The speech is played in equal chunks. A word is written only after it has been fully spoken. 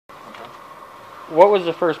what was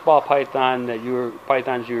the first ball pythons you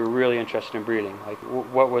were really interested in breeding? Like,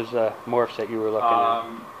 what was the morphs that you were looking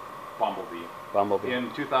at? Bumblebee. Bumblebee.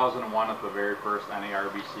 In 2001, at the very first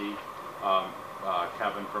NARBC,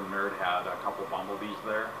 Kevin from Nerd had a couple bumblebees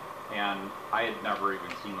there, and I had never even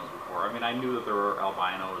seen those before. I mean, I knew that there were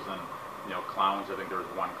albinos and clowns. I think there was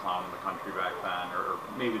one clown in the country back then, or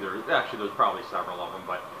maybe there's probably several of them,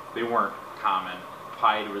 but they weren't common.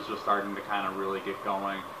 Pied was just starting to kind of really get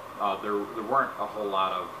going. There weren't a whole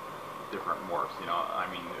lot of different morphs. I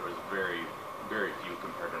mean, it was very, very few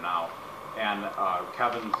compared to now. And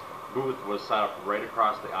Kevin's booth was set up right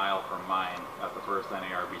across the aisle from mine at the first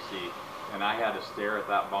NARBC, and I had to stare at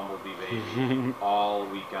that bumblebee baby all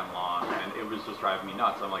weekend long, and it was just driving me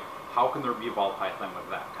nuts. I'm like, how can there be a ball python with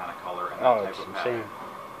that kind of color and that type of pattern?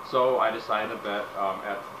 So I decided that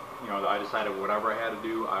I decided whatever I had to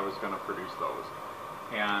do, I was going to produce those.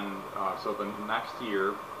 And so the next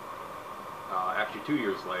year, actually 2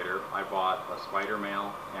 years later, I bought a spider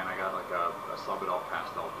male, and I got like a sub-adult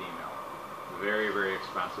pastel female. Very, very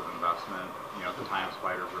expensive investment. At the time,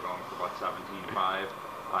 spiders were going for about $17,500.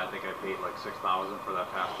 I think I paid like $6,000 for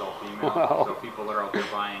that pastel female. Wow. So people that are out there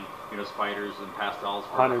buying, spiders and pastels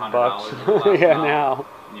for $100 $100. Yeah, now.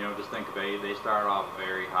 Just think they start off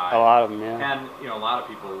very high. A lot of them, yeah. And a lot of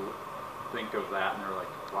people think of that and they're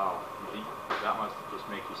like, wow, that must just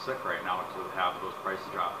make you sick right now to have those prices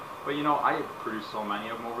drop. But I have produced so many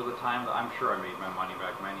of them over the time that I'm sure I made my money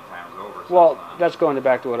back many times over. Well, that's going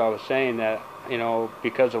back to what I was saying, that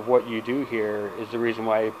because of what you do here is the reason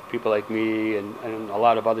why people like me and a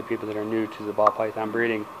lot of other people that are new to the ball python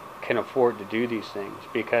breeding can afford to do these things,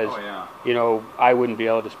 because I wouldn't be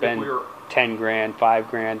able to spend 10 grand, 5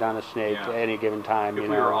 grand on a snake at any given time. If we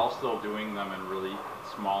were all still doing them in really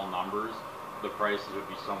small numbers, the prices would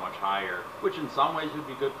be so much higher, which in some ways would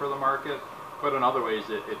be good for the market, but in other ways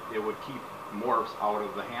it would keep morphs out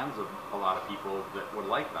of the hands of a lot of people that would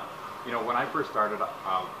like them. When I first started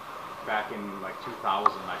back in like 2000,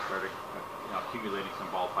 I started accumulating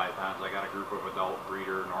some ball pythons. I got a group of adult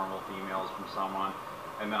breeder normal females from someone,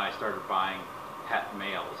 and then I started buying het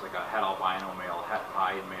males, like a het albino male, het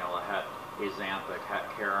pied male, a het axanthic, het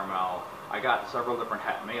caramel. I got several different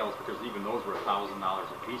het males because even those were $1,000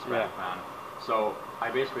 a piece back then. So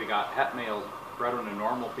I basically got het males bred into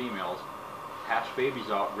normal females, hatched babies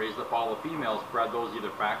out, raised up all the females, bred those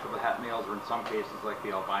either back to the het males, or in some cases like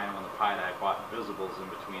the albino and the pied, I bought visibles in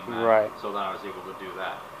between that, so that I was able to do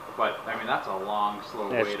that. But I mean, that's a long,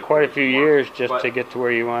 slow way to. It's quite a few years just to get to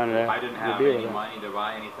where you wanted to. I didn't have any money to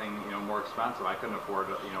buy anything, more expensive. I couldn't afford,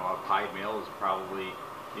 a pied male was probably,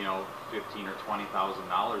 $15,000 or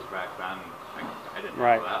 $20,000 back then. I didn't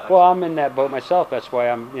know that. Well, I'm in that boat myself. That's why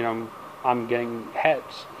I'm getting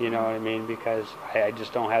hets. You know what I mean? Because I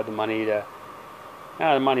just don't have the money to.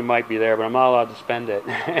 The money might be there, but I'm not allowed to spend it.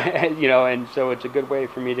 And so it's a good way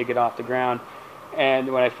for me to get off the ground.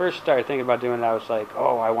 And when I first started thinking about doing it, I was like,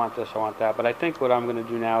 oh, I want this, I want that. But I think what I'm going to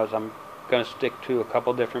do now is I'm going to stick to a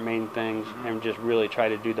couple different main things and just really try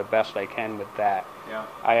to do the best I can with that. Yeah.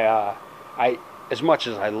 I as much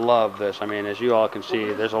as I love this, I mean, as you all can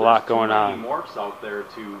see, there's a lot going on. There's too many morphs out there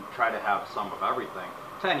to try to have some of everything.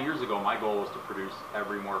 10 years ago, my goal was to produce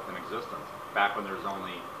every morph in existence. Back when there was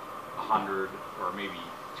only 100 or maybe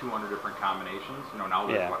 200 different combinations. Now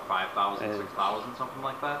there's what, 5,000, 6,000, something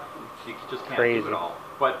like that. You just can't do it all.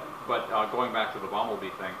 But going back to the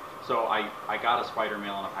bumblebee thing, so I got a spider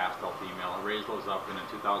male and a pastel female. I raised those up, and in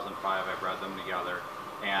 2005 I bred them together,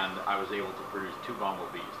 and I was able to produce 2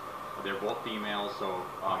 bumblebees. They're both females, so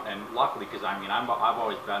and luckily, because I mean I've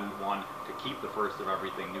always been one to keep the first of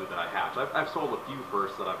everything new that I hatch. I've sold a few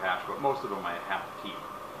firsts that I've hatched, but most of them I have to keep,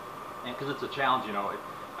 and because it's a challenge,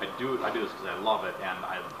 I do this because I love it, and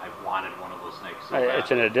I wanted one of those snakes so bad. It's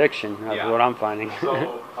an addiction, that's what I'm finding.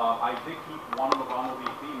 So I did keep one of the bumblebee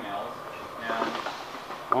females, and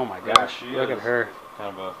oh my gosh, look at her.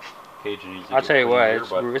 Kind of a cage and easy. I'll tell you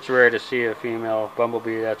what, it's rare to see a female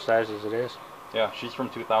bumblebee that size as it is. Yeah, she's from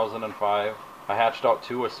 2005. I hatched out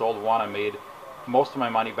 2, I sold 1. I made most of my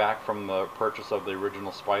money back from the purchase of the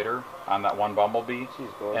original spider on that one bumblebee. She's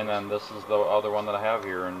gorgeous. And then this is the other one that I have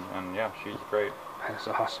here, and yeah, she's great. That's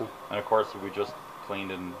awesome. And of course, we just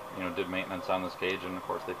cleaned and did maintenance on this cage, and of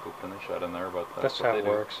course they pooped and they shed in there, but that's what how it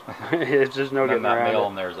works. It's just no getting around it. And that male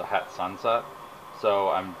in there is a het sunset, so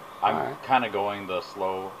I'm kind of going the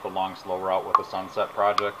long slow route with the sunset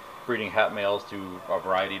project, breeding het males to a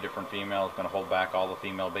variety of different females. Going to hold back all the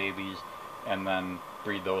female babies, and then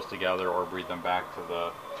breed those together, or breed them back to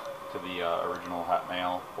the original het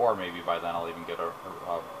male, or maybe by then I'll even get a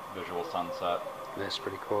visual sunset. That's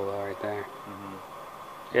pretty cool though, right there.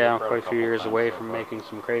 Yeah, I'm Quite quite a few couple years times away so from far. making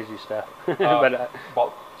some crazy stuff. But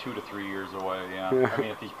About 2 to 3 years away. Yeah. I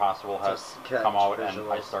mean, if these possible heads Just catch come out and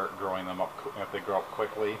I visuals. start growing them up, if they grow up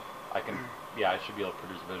quickly, I can. Yeah, I should be able to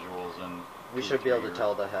produce visuals and. We should be able to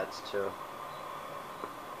tell the heads too.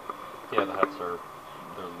 Yeah, the heads are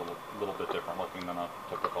they're a little bit different looking than a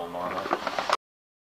typical normal.